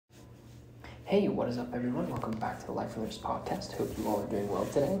Hey, what is up everyone? Welcome back to the Life Runners podcast. Hope you all are doing well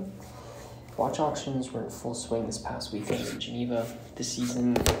today. Watch auctions were in full swing this past weekend in Geneva. This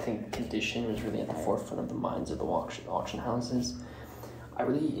season, I think condition was really at the forefront of the minds of the auction houses. I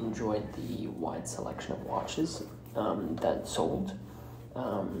really enjoyed the wide selection of watches that sold,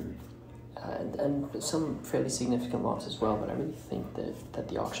 and some fairly significant lots as well, but I really think that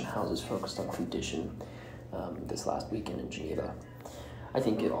the auction houses focused on condition this last weekend in Geneva. I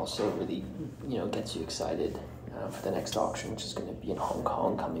think it also really, gets you excited for the next auction, which is going to be in Hong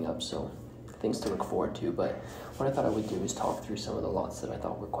Kong coming up, so things to look forward to. But what I thought I would do is talk through some of the lots that I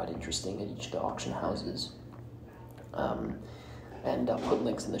thought were quite interesting at each of the auction houses. And I'll put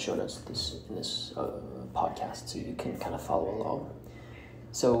links in the show notes in this podcast so you can kind of follow along.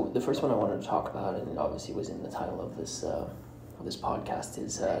 So the first one I wanted to talk about, and it obviously was in the title of this podcast,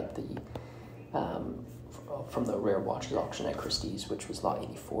 is from the Rare Watches auction at Christie's, which was lot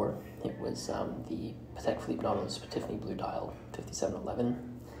 84. It was the Patek Philippe Nautilus Tiffany Blue Dial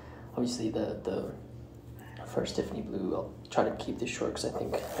 5711. Obviously the first Tiffany Blue, I'll try to keep this short because I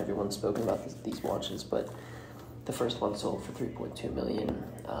think everyone's spoken about these watches, but the first one sold for $3.2 million.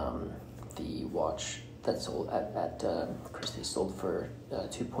 The watch that sold at Christie's sold for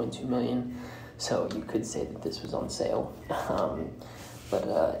 $2.2 million. So you could say that this was on sale.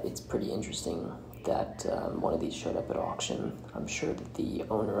 But it's pretty interesting that one of these showed up at auction. I'm sure that the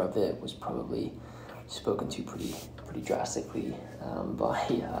owner of it was probably spoken to pretty drastically by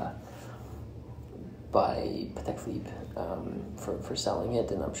Patek Philippe for selling it,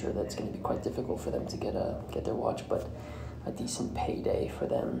 and I'm sure that's going to be quite difficult for them to get their watch. But a decent payday for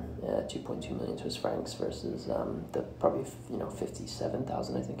them, 2.2 million Swiss francs versus the probably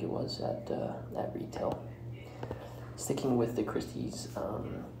 57,000 I think it was at retail. Sticking with the Christie's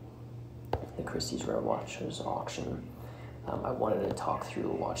Rare Watches auction, I wanted to talk through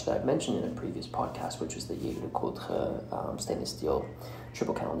a watch that I've mentioned in a previous podcast, which was the Jaeger LeCoultre stainless steel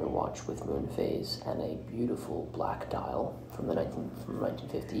triple calendar watch with moon phase and a beautiful black dial from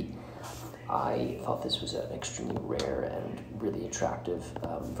 1950. I thought this was an extremely rare and really attractive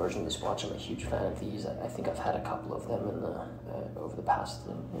version of this watch. I'm a huge fan of these. I think I've had a couple of them over the past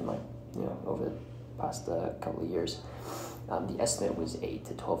couple of years. The estimate was 8,000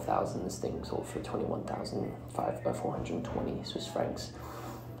 to 12,000. This thing sold for 21,420 Swiss francs.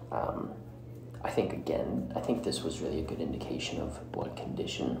 I think this was really a good indication of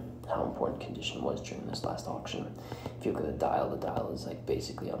how important condition was during this last auction. If you look at the dial is like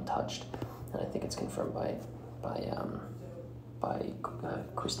basically untouched, and I think it's confirmed by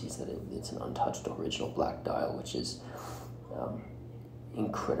Christie's that it's an untouched original black dial, which is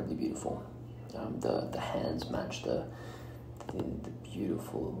incredibly beautiful. The hands match the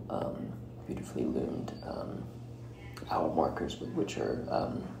beautiful, beautifully loomed hour markers, which are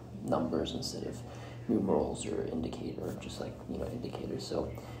numbers instead of numerals or indicators.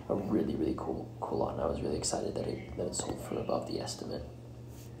 So a really, really cool lot, and I was really excited that it sold for above the estimate.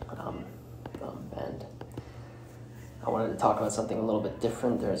 And I wanted to talk about something a little bit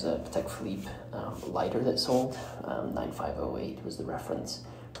different. There's a Patek Philippe lighter that sold. 9508 was the reference,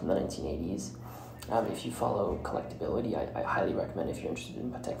 from the 1980s. If you follow collectability, I highly recommend, if you're interested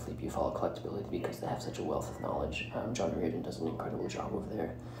in Patek Philippe, you follow collectability because they have such a wealth of knowledge. John Reardon does an incredible job over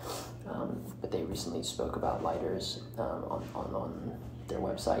there. But they recently spoke about lighters on their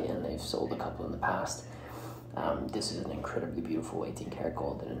website, and they've sold a couple in the past. This is an incredibly beautiful 18 karat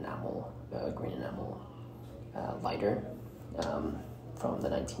gold and green enamel lighter from the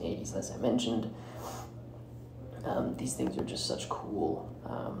 1980s, as I mentioned. These things are just such cool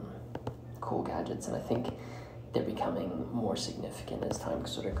gadgets, and I think they're becoming more significant as time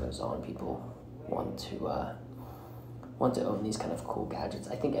sort of goes on. People want to own these kind of cool gadgets.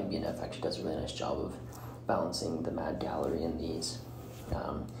 I think MB&F actually does a really nice job of balancing the Mad Gallery in these.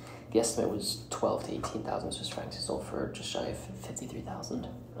 The estimate was 12,000 to 18,000 Swiss francs. It sold for just shy of 53,000.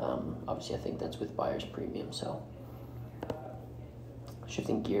 Obviously, I think that's with buyer's premium. So,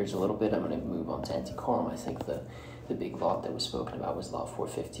 shifting gears a little bit, I'm going to move on to Antiquorum. I think the big lot that was spoken about was lot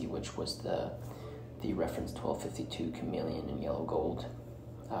 450, which was the reference 1252 Chameleon in yellow gold.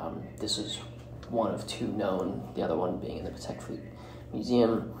 This is one of two known, the other one being in the Patek Philippe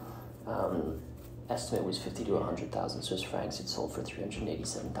Museum. Estimate was 50 to 100,000 Swiss francs. It sold for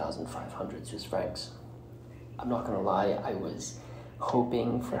 387,500 Swiss francs. I'm not going to lie, I was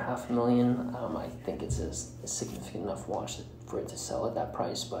hoping for $500,000. I think it's a significant enough watch for it to sell at that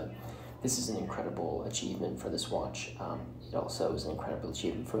price, but this is an incredible achievement for this watch. It also is an incredible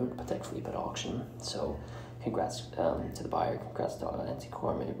achievement for Patek Philippe at auction. So congrats to the buyer, congrats to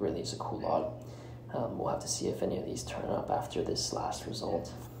Antiquorum. It really is a cool lot. We'll have to see if any of these turn up after this last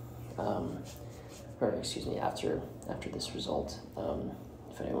result. or excuse me, after this result,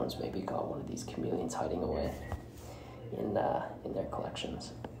 if anyone's maybe got one of these chameleons hiding away in their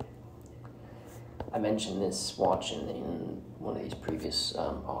collections. I mentioned this watch in one of these previous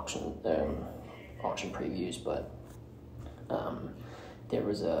auction previews, but there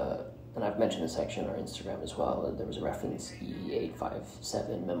was and I've mentioned this section on our Instagram as well, there was a reference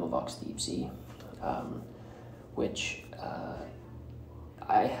E857 Memovox Deep Sea, which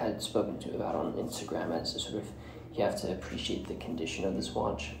I had spoken to about on Instagram as a sort of, you have to appreciate the condition of this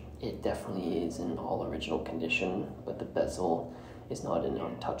watch. It definitely is in all original condition, but the bezel is not in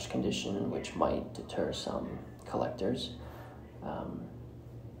untouched condition, which might deter some collectors.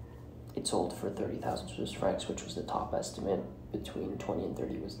 It sold for 30,000 Swiss francs, which was the top estimate. Between 20 and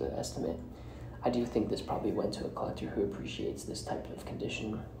 30 was the estimate. I do think this probably went to a collector who appreciates this type of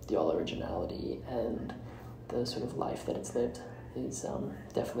condition. The all originality and the sort of life that it's lived is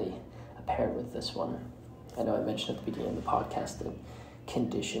definitely apparent with this one. I know I mentioned at the beginning of the podcast that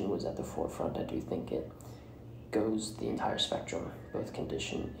condition was at the forefront. I do think it goes the entire spectrum, both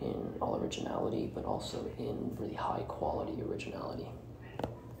condition in all originality, but also in really high quality originality.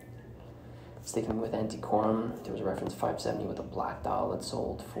 Sticking with Antiquorum, there was a reference 570 with a black dial that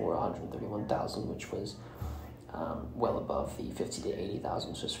sold for 131,000, which was well above the 50 to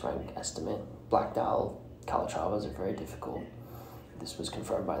 80,000 Swiss franc estimate. Black dial Calatravas are very difficult. This was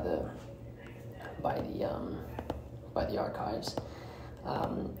confirmed by the archives,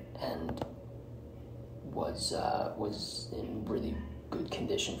 and was in really good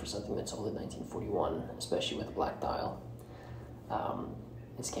condition for something that sold in 1941, especially with a black dial.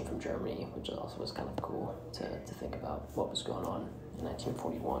 This came from Germany, which also was kind of cool to think about what was going on in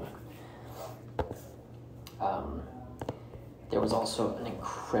 1941. There was also an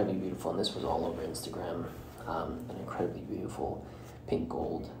incredibly beautiful, and this was all over Instagram, an incredibly beautiful pink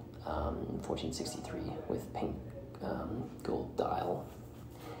gold 1463 with pink gold dial.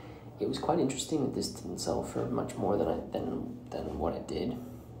 It was quite interesting that this didn't sell for much more than what it did.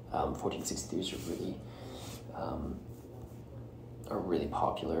 1463s are really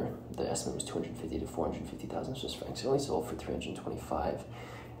popular. The estimate was 250 to 450,000 Swiss francs. It only sold for 325.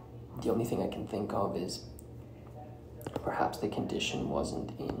 The only thing I can think of is perhaps the condition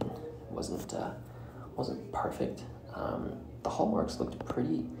wasn't perfect. The hallmarks looked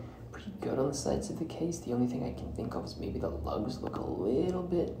pretty good on the sides of the case. The only thing I can think of is maybe the lugs look a little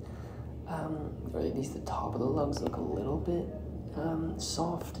bit, or at least the top of the lugs look a little bit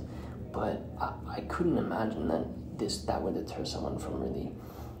soft. But I couldn't imagine that would deter someone from really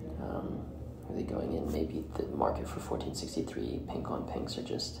going in. Maybe the market for 1463 pink on pinks are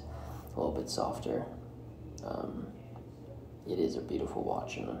just a little bit softer. It is a beautiful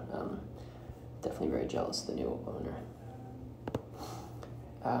watch, and definitely very jealous of the new owner.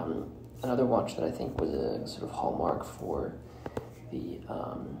 Another watch that I think was a sort of hallmark for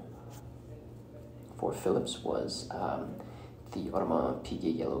Philips was the Audemars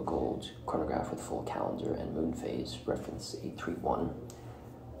Piguet Yellow Gold chronograph with full calendar and moon phase, reference 831.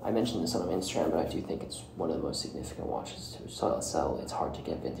 I mentioned this on my Instagram, but I do think it's one of the most significant watches to sell. It's hard to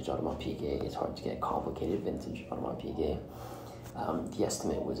get vintage Audemars Piguet. It's hard to get complicated vintage Audemars Piguet. The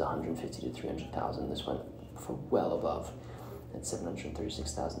estimate was 150 to 300,000. This went for well above at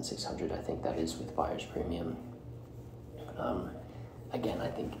 736,600. I think that is with buyer's premium. Again, I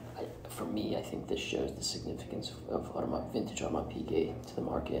think this shows the significance of vintage Audemars Piguet to the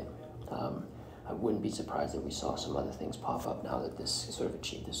market. I wouldn't be surprised if we saw some other things pop up now that this sort of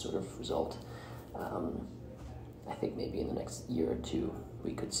achieved this sort of result. I think maybe in the next year or two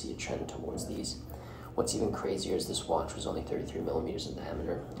we could see a trend towards these. What's even crazier is this watch was only 33 millimeters in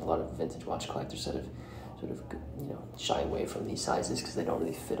diameter. A lot of vintage watch collectors sort of shy away from these sizes because they don't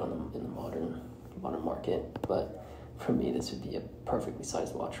really fit in the modern market. But for me, this would be a perfectly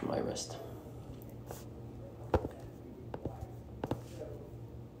sized watch for my wrist.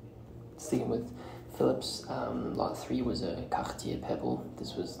 Sticking with Philips, lot 3 was a Cartier Pebble.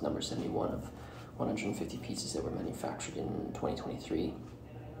 This was number 71 of 150 pieces that were manufactured in 2023.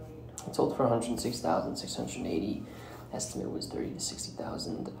 It sold for 106,680. Estimate was 30 to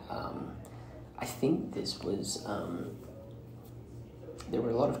 60,000. I think this was, there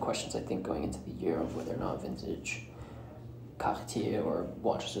were a lot of questions, I think, going into the year of whether or not vintage Cartier or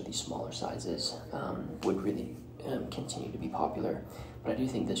watches of these smaller sizes would really continue to be popular. But I do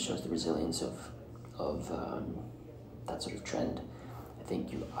think this shows the resilience of that sort of trend.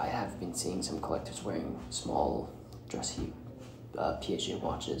 I have been seeing some collectors wearing small, dressy Piaget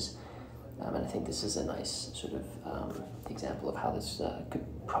watches, and I think this is a nice sort of example of how this could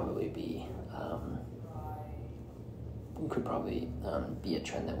probably be could probably be a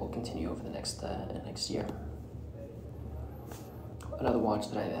trend that will continue over the next year. Another watch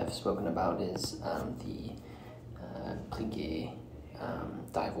that I have spoken about is the Plié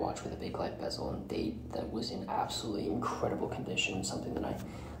dive watch with a big light bezel and date that was in absolutely incredible condition, something that I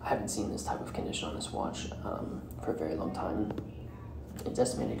haven't seen this type of condition on this watch for a very long time. It's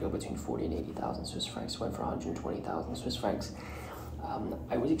estimated to go between 40 and 80,000 Swiss francs, went for 120,000 Swiss francs.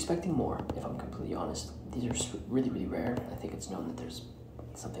 I was expecting more, if I'm completely honest. These are really, really rare. I think it's known that there's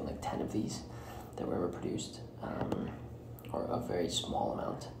something like 10 of these that were ever produced, or a very small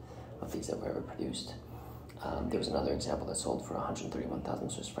amount of these that were ever produced. There was another example that sold for 131,000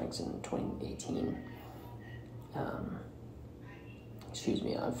 Swiss francs in 2018. Excuse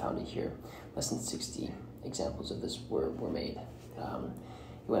me, I found it here. Less than 60 examples of this were made.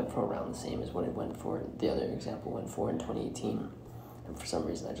 It went for around the same as what it went for, the other example went for in 2018. And for some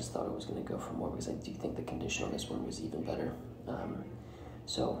reason, I just thought it was going to go for more because I do think the condition on this one was even better.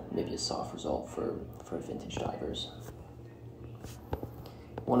 So maybe a soft result for vintage divers.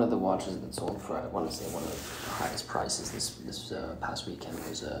 One of the watches that sold for, I want to say, one of the highest prices this past weekend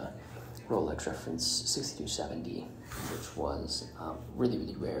was a Rolex Reference 6270, which was really,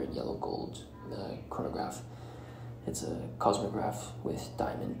 really rare in yellow gold chronograph. It's a cosmograph with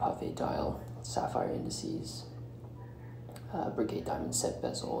diamond pave dial, sapphire indices, brigade diamond set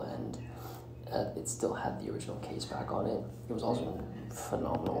bezel, and it still had the original case back on it. It was also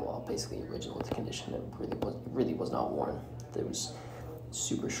phenomenal, basically original to condition. It really was not worn. There was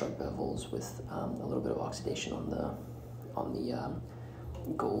super sharp bevels with a little bit of oxidation on the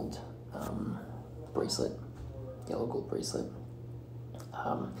gold bracelet, yellow gold bracelet.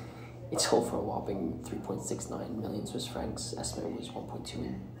 It sold for a whopping 3.69 million Swiss francs. Estimate was 1.2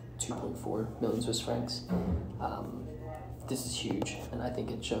 and 2.4 million Swiss francs. This is huge, and I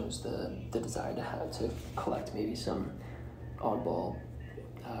think it shows the desire to collect maybe some oddball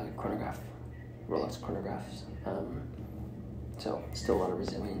Rolex chronographs. So still a lot of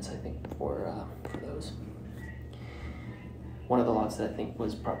resilience, I think, for those. One of the lots that I think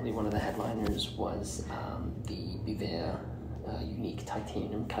was probably one of the headliners was the Biver unique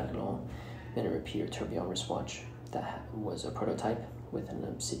titanium cadran minute repeater tourbillon wristwatch that was a prototype with an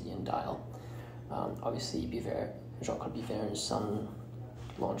obsidian dial. Obviously, Jean-Claude Biver and his son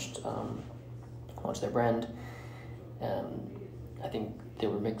launched their brand. I think there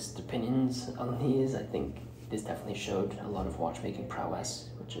were mixed opinions on these. I think this definitely showed a lot of watchmaking prowess,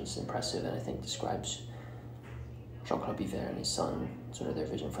 which is impressive, and I think describes Jean-Claude Biver and his son, sort of their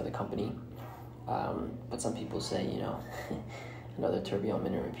vision for the company. But some people say, you know, another tourbillon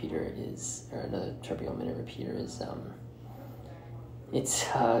minute repeater is it's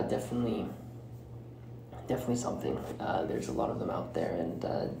definitely something. There's a lot of them out there, and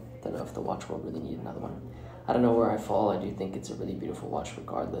I don't know if the watch world really need another one. I don't know where I fall. I do think it's a really beautiful watch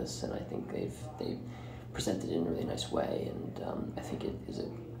regardless, and I think they've presented it in a really nice way, and I think it is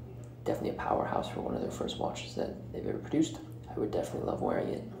definitely a powerhouse for one of their first watches that they've ever produced. I would definitely love wearing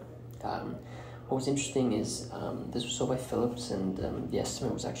it. What was interesting is this was sold by Philips, and the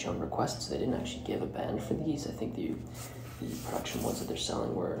estimate was actually on request, so they didn't actually give a band for these. I think the production ones that they're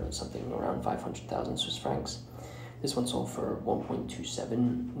selling were something around 500,000 Swiss francs. This one sold for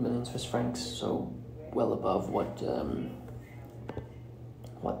 1.27 million Swiss francs, so well above what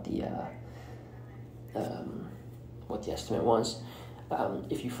the estimate was.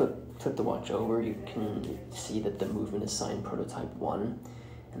 If you flip the watch over, you can see that the movement is signed prototype 1,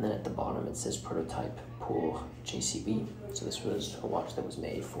 and then at the bottom it says prototype pour JCB. So this was a watch that was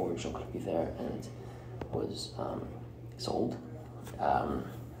made for Jean-Claude Biver and was sold.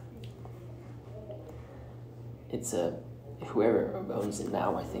 Whoever owns it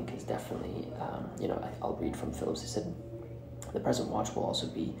now, I think, is definitely, I'll read from Philips. He said, the present watch will also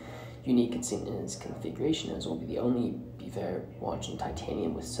be unique in its configuration, as it will be the only Biver watch in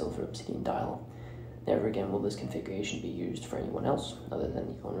titanium with silver obsidian dial. Never again will this configuration be used for anyone else other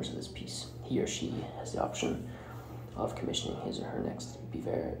than the owners of this piece. He or she has the option of commissioning his or her next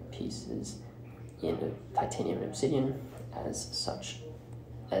Biver pieces in titanium and obsidian. As such,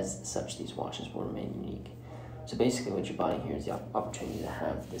 these watches will remain unique. So basically what you're buying here is the opportunity to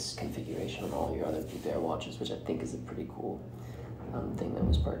have this configuration on all your other Biver watches, which I think is a pretty cool thing that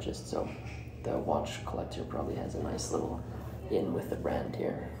was purchased. So the watch collector probably has a nice little in with the brand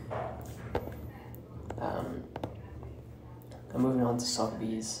here. I'm moving on to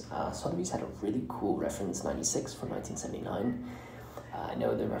Sotheby's. Sotheby's had a really cool reference 96 from 1979. I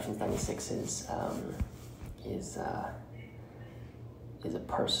know the reference 96 is a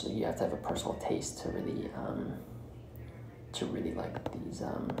personal. You have to have a personal taste to really like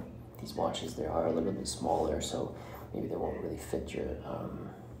these watches. They are a little bit smaller, so maybe they won't really fit your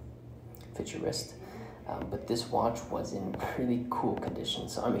wrist. But this watch was in really cool condition,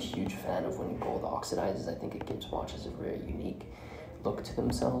 so I'm a huge fan of when gold oxidizes. I think it gives watches a very unique look to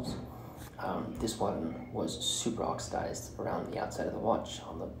themselves. This one was super oxidized around the outside of the watch,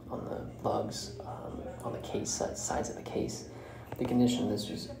 on the lugs, on the case, sides of the case. The condition of this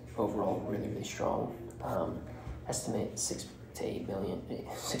was overall really, really strong. Estimate 6 to 8 million,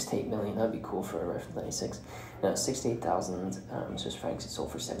 that'd be cool for a reference 96. Now, 6 to 8,000 Swiss francs, it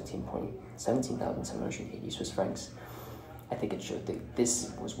sold for 17,780 Swiss francs. I think it showed that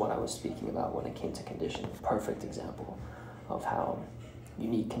this was what I was speaking about when it came to condition. Perfect example of how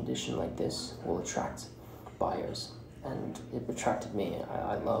unique condition like this will attract buyers, and it attracted me.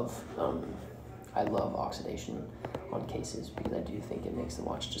 I love oxidation on cases because I do think it makes the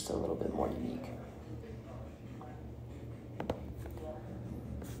watch just a little bit more unique.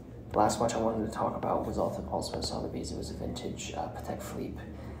 The last watch I wanted to talk about was also a Sotheby's. It was a vintage Patek Philippe.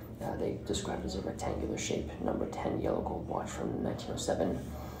 They described it as a rectangular shape, number 10 yellow gold watch from 1907.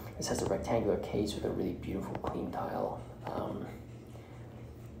 This has a rectangular case with a really beautiful clean dial.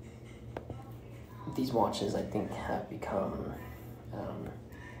 These watches, I think, have become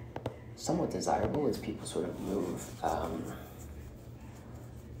somewhat desirable as people sort of move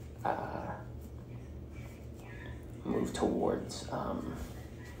towards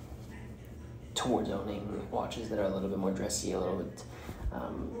owning watches that are a little bit more dressy, a little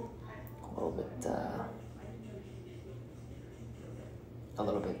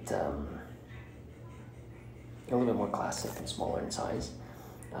bit more classic and smaller in size.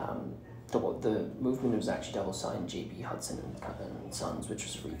 The movement was actually double signed JB Hudson and Sons, which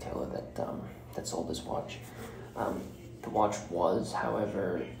was a retailer that sold this watch. The watch was,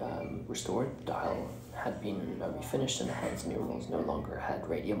 however, restored. The dial had been refinished, and the hands and numerals no longer had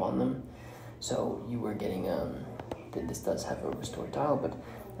radium on them. So you were getting, this does have a restored dial, but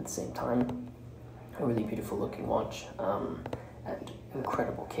at the same time, a really beautiful looking watch, and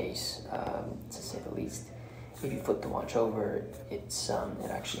incredible case, to say the least. If you flip the watch over, it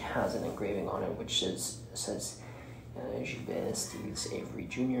actually has an engraving on it, which says Gilbert Steves Avery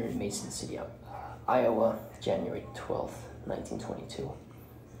Jr., Mason City, Iowa, January 12th, 1922.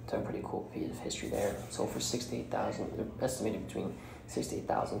 So a pretty cool piece of history there. Sold for 6 to 8,000. They're estimated between 6 to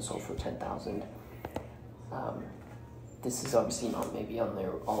 8,000. Sold for 10,000. This is obviously not maybe on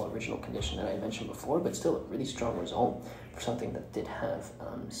their all original condition that I mentioned before, but still a really strong result for something that did have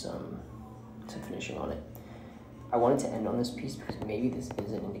some finishing on it. I wanted to end on this piece because maybe this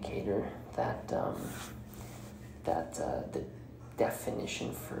is an indicator that the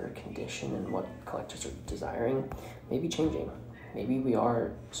definition for condition and what collectors are desiring may be changing. Maybe we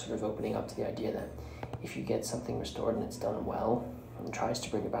are sort of opening up to the idea that if you get something restored and it's done well and tries to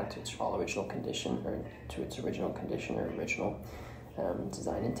bring it back to its all original condition, or to its original condition or original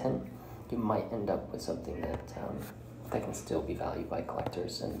design intent, you might end up with something that can still be valued by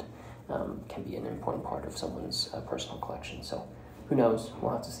collectors and can be an important part of someone's personal collection. So who knows?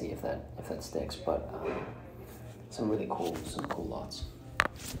 We'll have to see if that sticks. But some cool lots.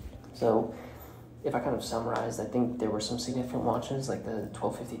 So if I kind of summarized, I think there were some significant watches like the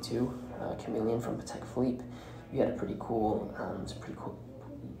 1252 Chameleon from Patek Philippe. You had a pretty cool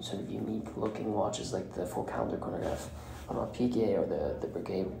sort of unique looking watches like the full calendar chronograph on a Piguet, or the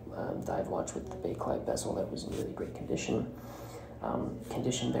Breguet dive watch with the bakelite bezel that was in really great condition.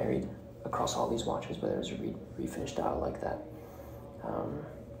 Condition varied across all these watches, whether it was a refinished dial like that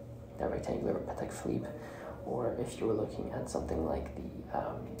rectangular Patek Philippe, or if you were looking at something like the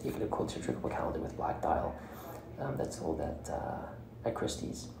Yves Couture triple calendar with black dial that's sold at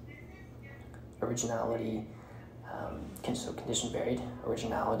Christie's. Originality, so condition varied.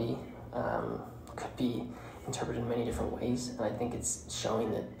 Originality could be interpreted in many different ways, and I think it's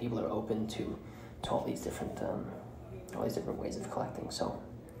showing that people are open to all these different ways of collecting. So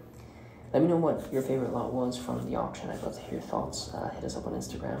let me know what your favorite lot was from the auction. I'd love to hear your thoughts. Hit us up on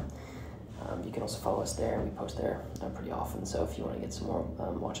Instagram. You can also follow us there. We post there pretty often. So if you want to get some more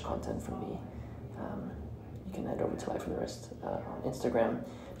watch content from me, you can head over to Life from the Wrist on Instagram.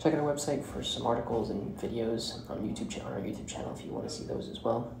 Check out our website for some articles and videos on our YouTube channel if you want to see those as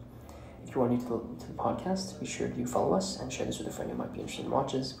well. If you are new to the podcast, be sure to follow us and share this with a friend who might be interested in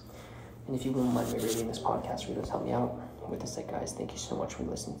watches. And if you wouldn't mind me rating this podcast, really does help me out. With this said, guys, thank you so much for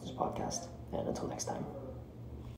listening to this podcast, and until next time.